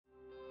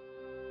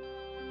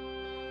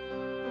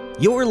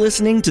You're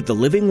listening to The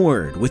Living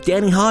Word with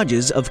Danny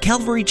Hodges of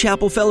Calvary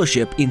Chapel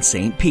Fellowship in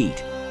St. Pete.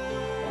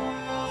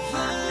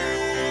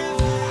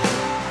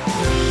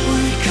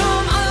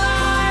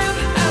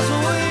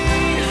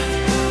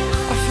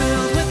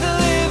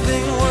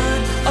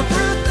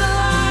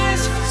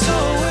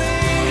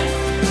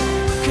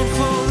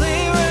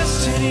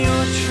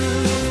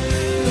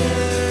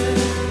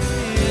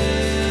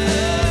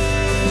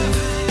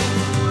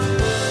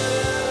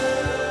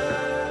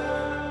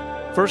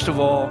 First of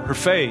all, her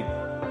faith,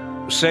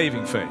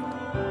 saving faith.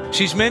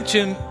 She's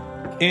mentioned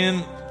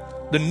in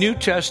the New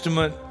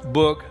Testament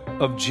book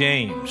of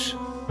James.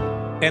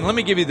 And let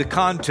me give you the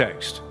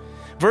context.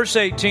 Verse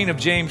 18 of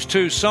James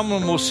 2,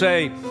 someone will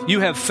say,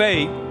 "You have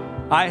faith,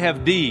 I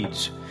have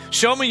deeds.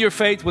 Show me your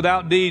faith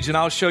without deeds, and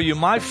I'll show you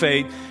my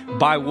faith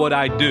by what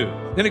I do."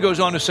 Then it goes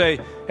on to say,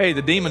 hey,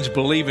 the demons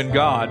believe in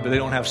God, but they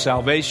don't have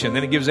salvation.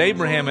 Then it gives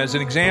Abraham as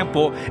an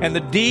example, and the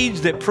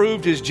deeds that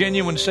proved his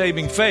genuine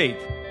saving faith.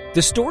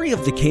 The story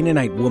of the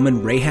Canaanite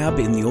woman Rahab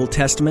in the Old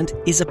Testament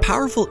is a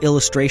powerful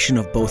illustration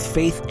of both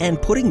faith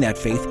and putting that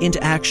faith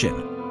into action.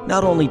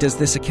 Not only does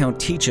this account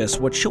teach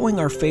us what showing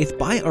our faith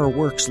by our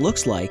works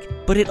looks like,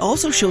 but it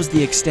also shows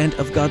the extent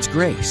of God's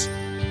grace.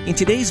 In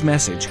today's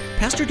message,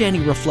 Pastor Danny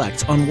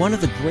reflects on one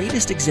of the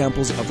greatest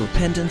examples of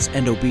repentance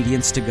and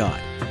obedience to God.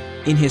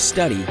 In his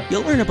study,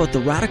 you'll learn about the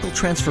radical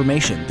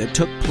transformation that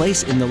took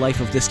place in the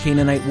life of this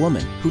Canaanite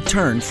woman who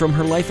turned from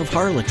her life of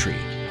harlotry.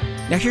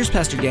 Now here's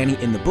Pastor Danny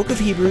in the book of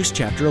Hebrews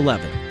chapter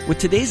 11 with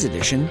today's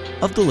edition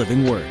of The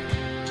Living Word.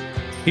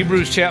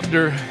 Hebrews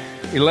chapter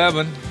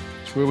 11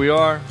 is where we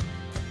are.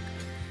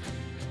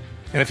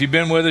 And if you've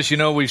been with us, you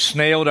know we've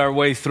snailed our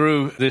way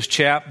through this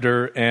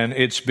chapter and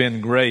it's been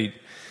great.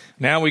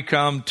 Now we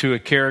come to a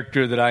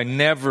character that I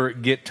never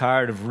get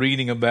tired of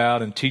reading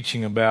about and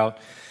teaching about.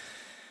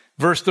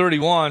 Verse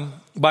 31,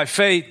 by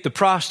faith the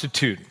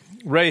prostitute,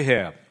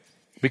 Rahab,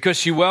 because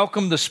she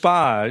welcomed the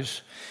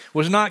spies,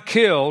 was not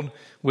killed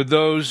with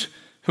those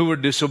who were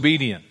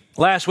disobedient.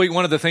 Last week,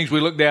 one of the things we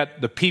looked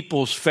at, the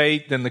people's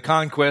faith and the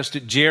conquest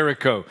at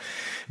Jericho.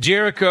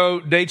 Jericho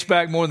dates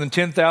back more than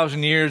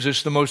 10,000 years.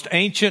 It's the most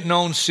ancient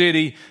known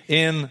city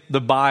in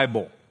the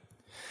Bible.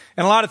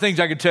 And a lot of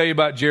things I could tell you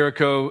about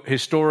Jericho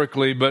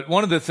historically, but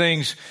one of the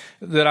things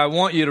that I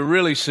want you to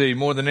really see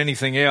more than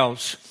anything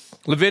else,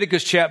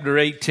 Leviticus chapter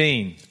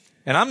 18.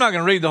 And I'm not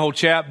going to read the whole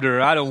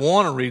chapter. I don't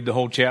want to read the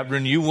whole chapter,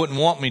 and you wouldn't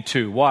want me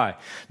to. Why?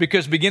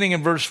 Because beginning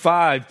in verse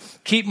 5,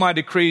 keep my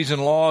decrees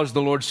and laws,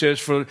 the Lord says,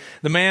 for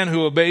the man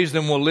who obeys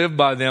them will live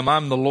by them.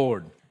 I'm the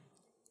Lord.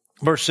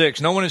 Verse 6,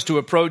 no one is to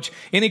approach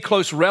any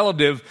close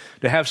relative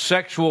to have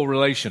sexual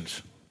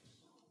relations.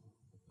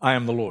 I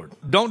am the Lord.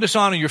 Don't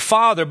dishonor your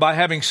father by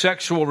having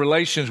sexual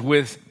relations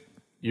with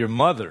your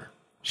mother.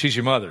 She's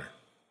your mother.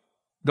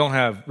 Don't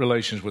have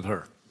relations with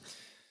her.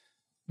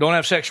 Don't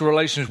have sexual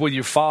relations with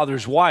your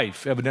father's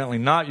wife, evidently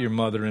not your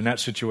mother in that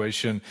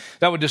situation.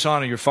 That would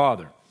dishonor your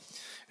father.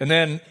 And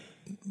then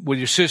with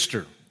your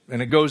sister,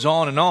 and it goes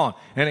on,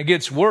 and it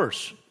gets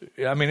worse.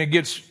 I mean, it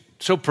gets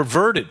so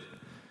perverted.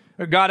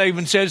 God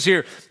even says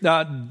here,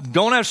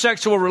 don't have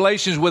sexual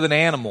relations with an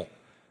animal.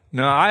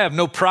 Now, I have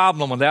no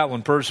problem with that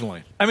one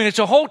personally. I mean, it's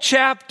a whole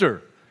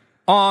chapter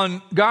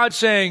on God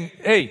saying,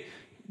 hey,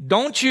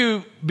 don't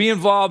you be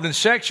involved in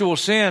sexual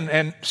sin,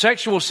 and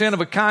sexual sin of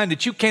a kind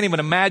that you can't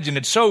even imagine.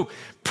 It's so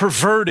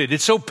perverted.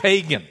 It's so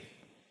pagan.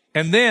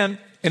 And then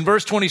in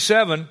verse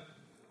 27,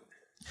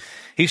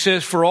 he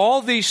says, for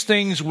all these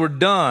things were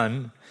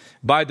done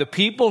by the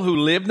people who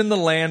lived in the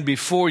land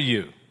before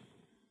you,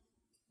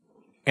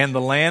 and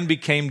the land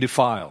became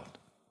defiled.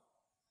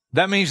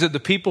 That means that the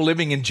people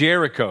living in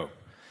Jericho,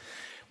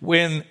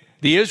 when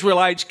the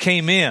Israelites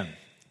came in,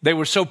 they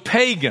were so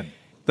pagan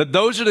that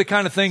those are the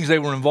kind of things they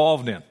were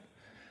involved in.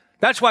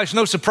 That's why it's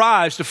no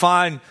surprise to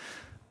find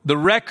the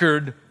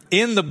record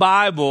in the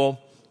Bible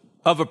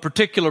of a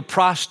particular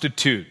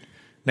prostitute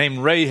named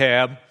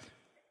Rahab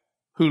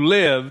who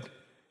lived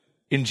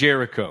in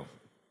Jericho.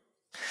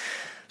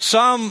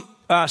 Some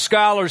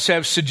scholars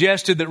have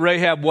suggested that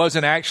Rahab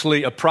wasn't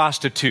actually a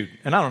prostitute.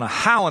 And I don't know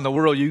how in the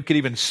world you could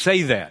even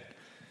say that.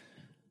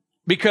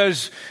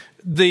 Because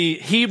the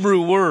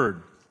Hebrew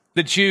word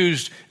that's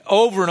used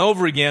over and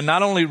over again,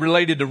 not only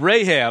related to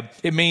Rahab,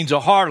 it means a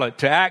harlot,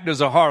 to act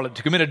as a harlot,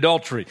 to commit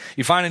adultery.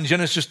 You find in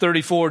Genesis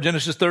 34,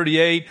 Genesis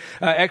 38,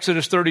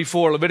 Exodus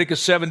 34, Leviticus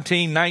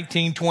 17,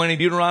 19, 20,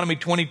 Deuteronomy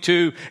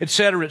 22,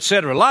 etc.,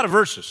 etc. A lot of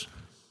verses,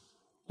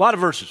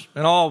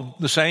 and all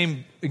the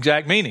same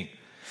exact meaning.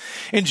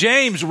 In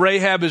James,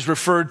 Rahab is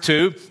referred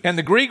to, and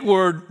the Greek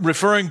word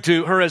referring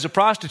to her as a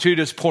prostitute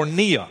is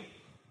porneia.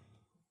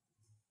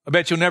 I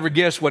bet you'll never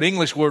guess what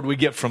English word we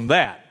get from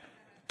that.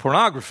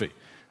 Pornography.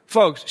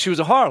 Folks, she was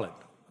a harlot.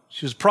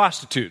 She was a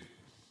prostitute.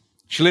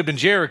 She lived in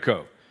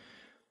Jericho,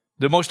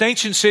 the most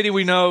ancient city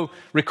we know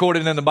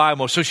recorded in the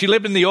Bible. So she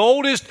lived in the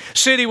oldest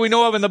city we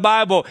know of in the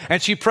Bible,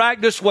 and she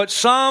practiced what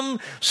some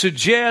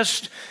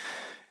suggest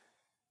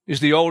is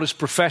the oldest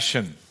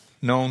profession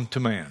known to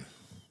man.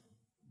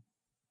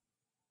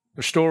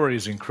 Her story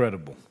is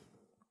incredible.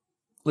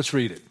 Let's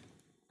read it.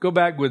 Go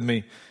back with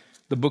me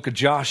the book of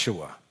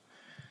Joshua.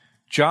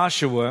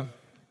 Joshua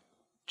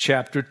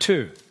chapter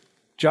 2.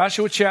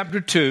 Joshua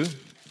chapter 2.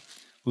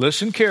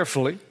 Listen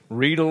carefully.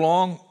 Read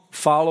along.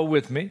 Follow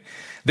with me.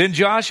 Then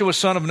Joshua,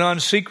 son of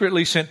Nun,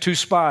 secretly sent 2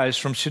 spies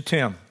from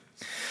Shittim.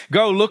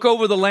 Go, look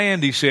over the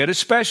land, he said,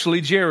 especially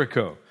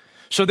Jericho.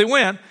 So they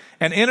went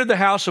and entered the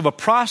house of a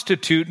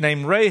prostitute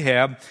named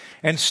Rahab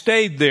and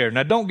stayed there.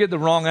 Now, don't get the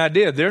wrong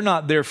idea. They're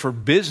not there for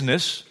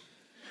business.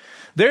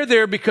 They're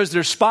there because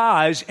they're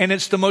spies, and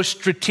it's the most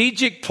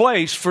strategic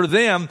place for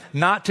them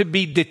not to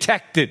be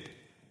detected.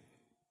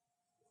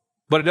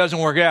 But it doesn't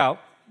work out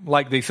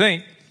like they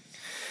think.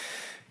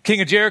 King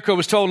of Jericho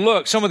was told,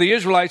 look, some of the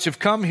Israelites have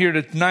come here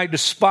tonight to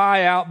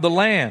spy out the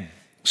land.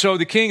 So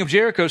the king of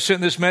Jericho sent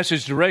this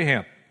message to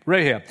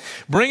Rahab,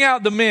 bring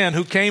out the men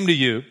who came to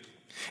you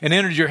and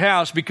entered your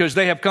house, because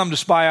they have come to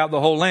spy out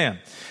the whole land.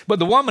 But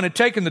the woman had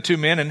taken the 2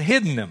 men and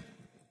hidden them.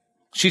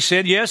 She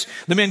said, yes,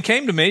 the men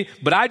came to me,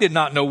 but I did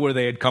not know where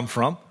they had come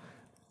from.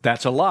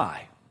 That's a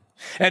lie.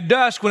 At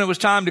dusk, when it was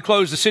time to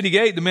close the city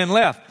gate, the men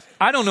left.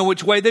 I don't know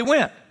which way they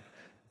went.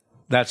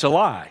 That's a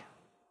lie.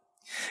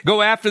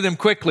 Go after them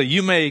quickly.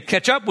 You may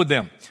catch up with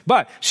them.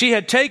 But she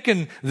had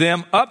taken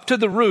them up to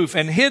the roof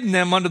and hidden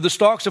them under the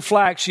stalks of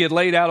flax she had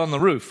laid out on the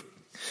roof.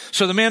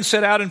 So the men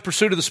set out in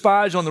pursuit of the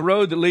spies on the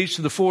road that leads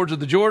to the fords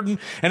of the Jordan.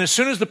 And as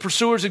soon as the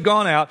pursuers had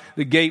gone out,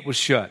 the gate was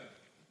shut.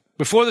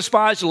 Before the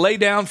spies lay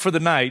down for the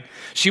night,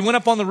 she went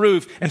up on the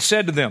roof and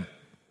said to them,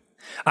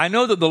 I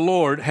know that the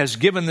Lord has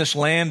given this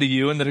land to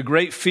you, and that a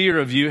great fear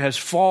of you has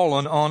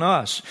fallen on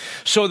us,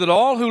 so that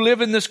all who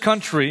live in this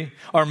country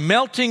are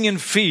melting in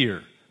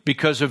fear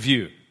because of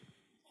you.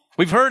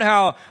 We've heard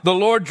how the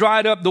Lord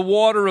dried up the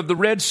water of the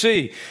Red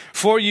Sea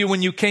for you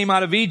when you came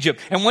out of Egypt,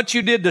 and what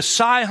you did to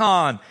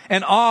Sihon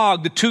and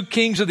Og, the 2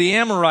 kings of the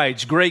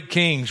Amorites, great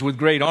kings with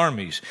great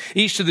armies,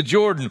 east of the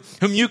Jordan,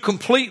 whom you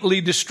completely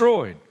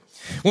destroyed.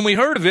 When we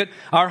heard of it,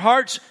 our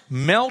hearts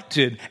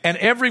melted and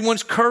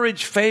everyone's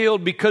courage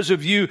failed because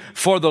of you.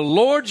 For the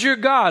Lord your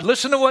God,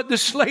 listen to what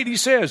this lady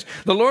says.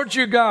 The Lord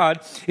your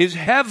God is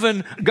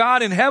heaven,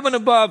 God in heaven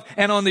above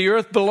and on the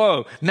earth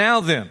below.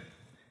 Now then,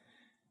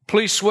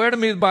 please swear to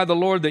me by the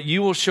Lord that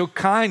you will show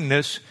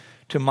kindness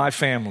to my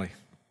family,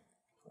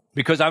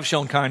 because I've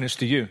shown kindness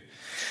to you.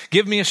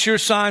 Give me a sure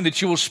sign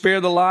that you will spare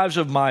the lives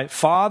of my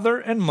father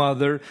and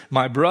mother,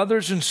 my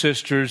brothers and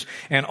sisters,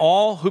 and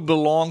all who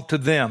belong to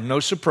them. No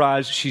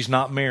surprise, she's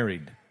not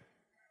married,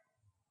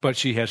 but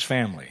she has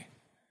family.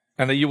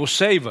 And that you will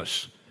save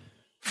us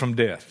from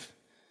death.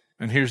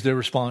 And here's their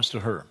response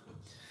to her.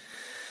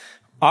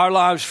 Our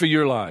lives for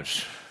your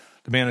lives.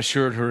 The man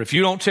assured her, if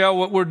you don't tell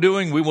what we're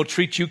doing, we will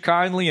treat you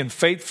kindly and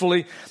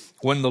faithfully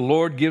when the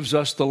Lord gives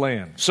us the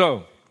land.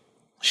 So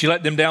she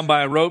let them down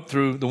by a rope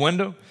through the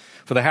window,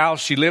 for the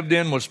house she lived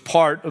in was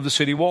part of the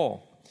city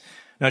wall.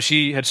 Now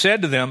she had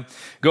said to them,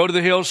 go to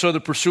the hills so the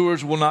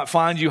pursuers will not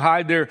find you.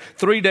 Hide there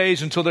 3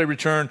 days until they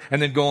return,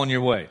 and then go on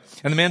your way.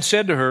 And the men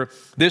said to her,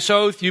 this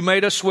oath you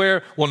made us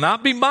swear will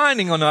not be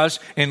binding on us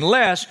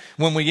unless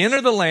when we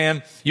enter the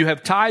land you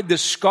have tied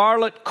this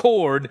scarlet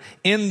cord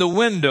in the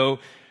window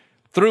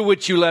through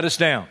which you let us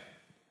down.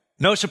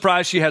 No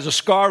surprise, she has a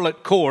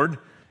scarlet cord.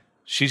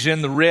 She's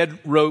in the red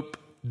rope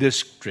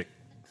district.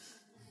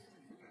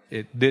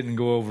 It didn't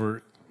go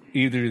over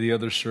either of the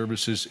other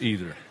services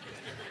either.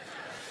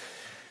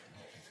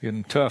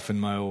 Getting tough in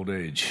my old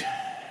age.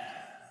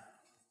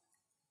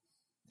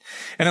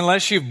 And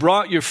unless you've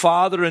brought your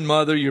father and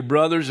mother, your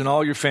brothers, and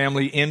all your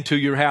family into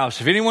your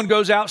house. If anyone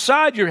goes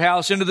outside your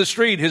house into the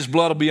street, his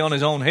blood will be on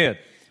his own head.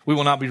 We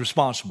will not be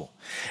responsible.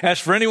 As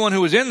for anyone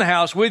who is in the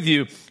house with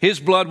you, his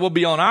blood will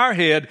be on our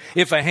head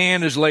if a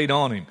hand is laid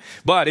on him.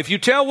 But if you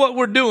tell what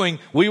we're doing,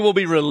 we will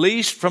be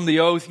released from the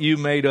oath you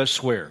made us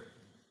swear.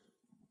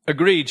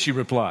 Agreed, she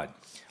replied.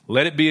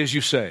 Let it be as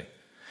you say.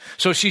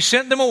 So she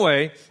sent them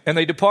away, and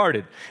they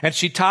departed. And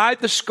she tied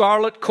the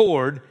scarlet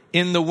cord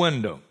in the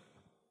window.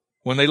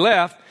 When they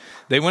left,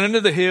 they went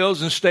into the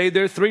hills and stayed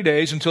there 3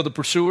 days until the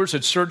pursuers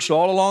had searched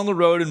all along the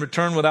road and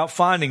returned without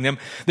finding them.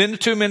 Then the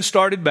 2 men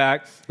started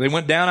back. They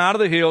went down out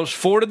of the hills,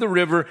 forded the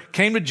river,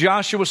 came to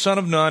Joshua, son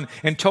of Nun,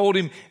 and told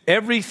him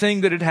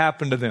everything that had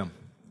happened to them,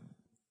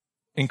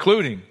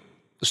 including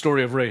the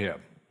story of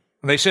Rahab.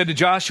 And they said to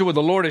Joshua,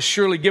 the Lord has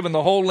surely given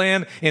the whole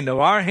land into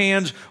our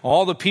hands.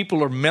 All the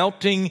people are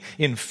melting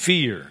in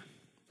fear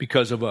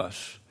because of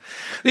us.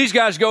 These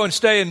guys go and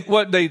stay in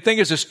what they think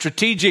is a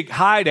strategic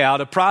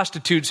hideout, a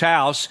prostitute's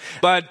house,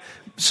 but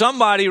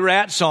somebody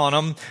rats on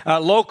them.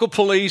 Local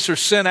police are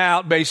sent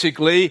out,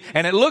 basically,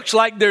 and it looks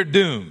like they're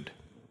doomed.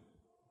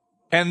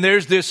 And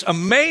there's this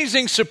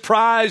amazing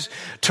surprise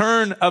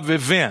turn of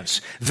events.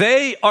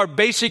 They are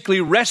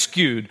basically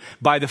rescued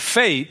by the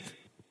faith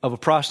of a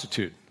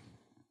prostitute.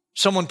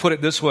 Someone put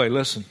it this way,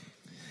 listen.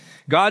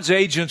 God's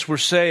agents were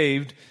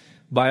saved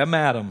by a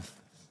madam,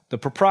 the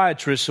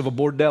proprietress of a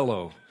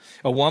bordello,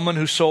 a woman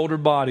who sold her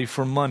body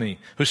for money,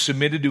 who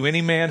submitted to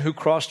any man who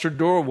crossed her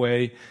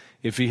doorway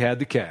if he had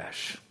the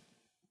cash.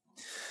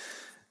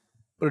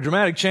 But a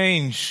dramatic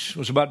change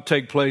was about to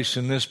take place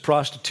in this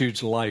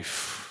prostitute's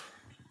life.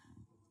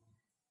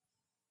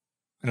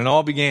 And it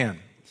all began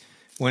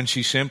when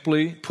she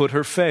simply put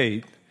her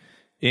faith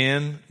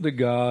in the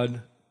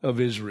God of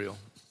Israel.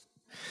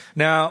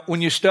 Now,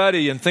 when you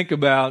study and think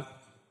about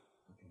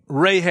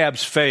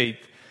Rahab's faith,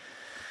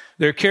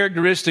 there are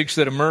characteristics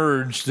that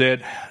emerge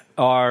that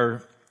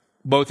are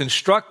both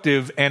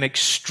instructive and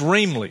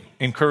extremely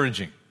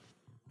encouraging.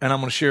 And I'm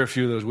going to share a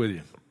few of those with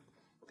you.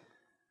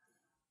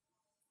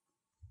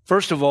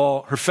 First of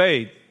all, her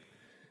faith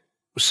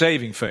was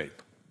saving faith.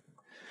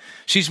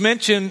 She's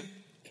mentioned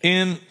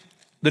in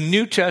the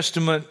New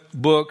Testament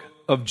book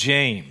of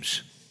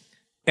James.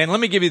 And let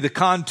me give you the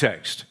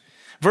context.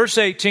 Verse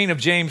 18 of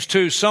James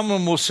 2,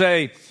 someone will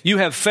say, you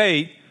have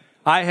faith,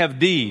 I have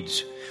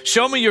deeds.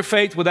 Show me your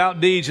faith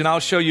without deeds, and I'll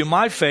show you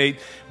my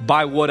faith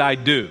by what I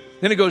do.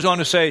 Then it goes on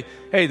to say,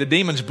 hey, the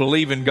demons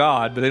believe in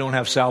God, but they don't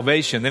have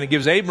salvation. Then it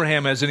gives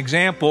Abraham as an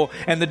example,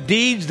 and the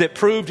deeds that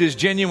proved his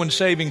genuine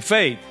saving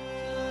faith.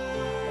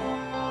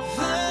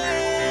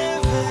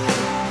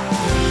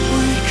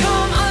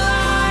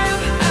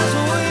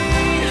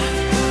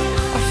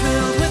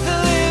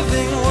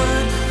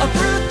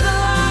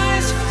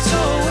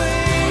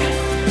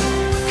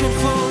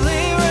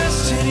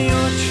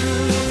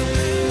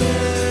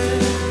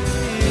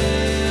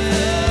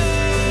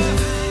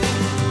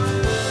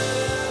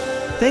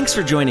 Thanks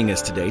for joining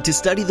us today to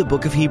study the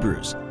book of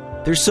Hebrews.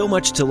 There's so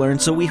much to learn,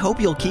 so we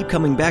hope you'll keep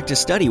coming back to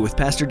study with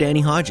Pastor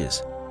Danny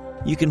Hodges.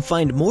 You can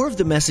find more of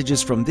the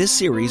messages from this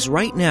series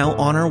right now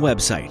on our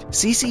website,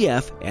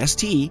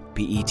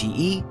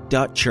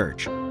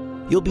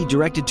 ccfstpete.church. You'll be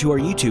directed to our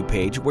YouTube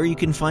page where you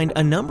can find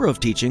a number of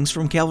teachings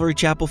from Calvary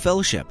Chapel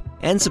Fellowship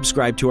and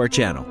subscribe to our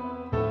channel.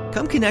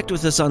 Come connect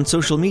with us on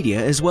social media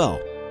as well.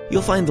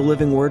 You'll find the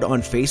Living Word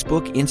on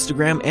Facebook,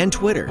 Instagram, and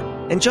Twitter,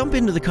 and jump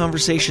into the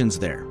conversations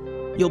there.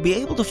 You'll be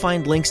able to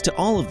find links to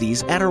all of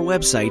these at our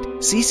website,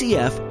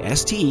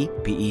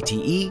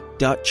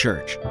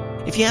 ccfstpete.church.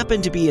 If you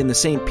happen to be in the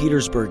St.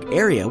 Petersburg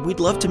area, we'd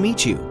love to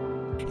meet you.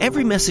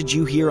 Every message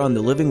you hear on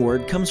the Living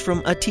Word comes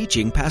from a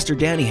teaching Pastor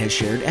Danny has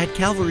shared at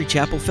Calvary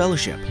Chapel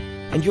Fellowship,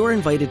 and you're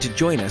invited to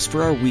join us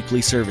for our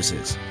weekly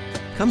services.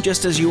 Come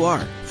just as you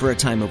are for a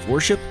time of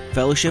worship,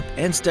 fellowship,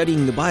 and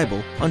studying the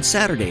Bible on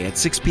Saturday at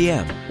 6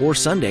 p.m. or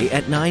Sunday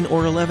at 9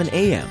 or 11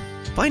 a.m.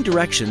 Find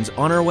directions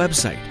on our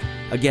website.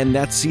 Again,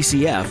 that's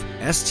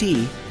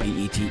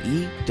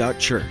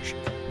ccfstpete.church.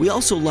 We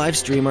also live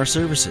stream our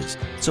services,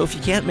 so if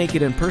you can't make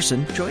it in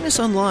person, join us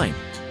online.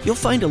 You'll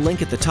find a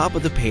link at the top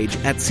of the page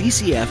at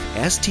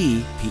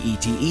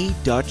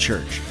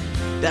ccfstpete.church.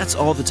 That's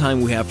all the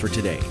time we have for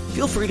today.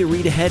 Feel free to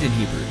read ahead in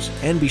Hebrews,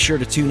 and be sure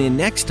to tune in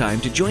next time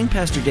to join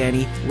Pastor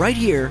Danny right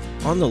here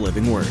on the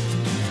Living Word.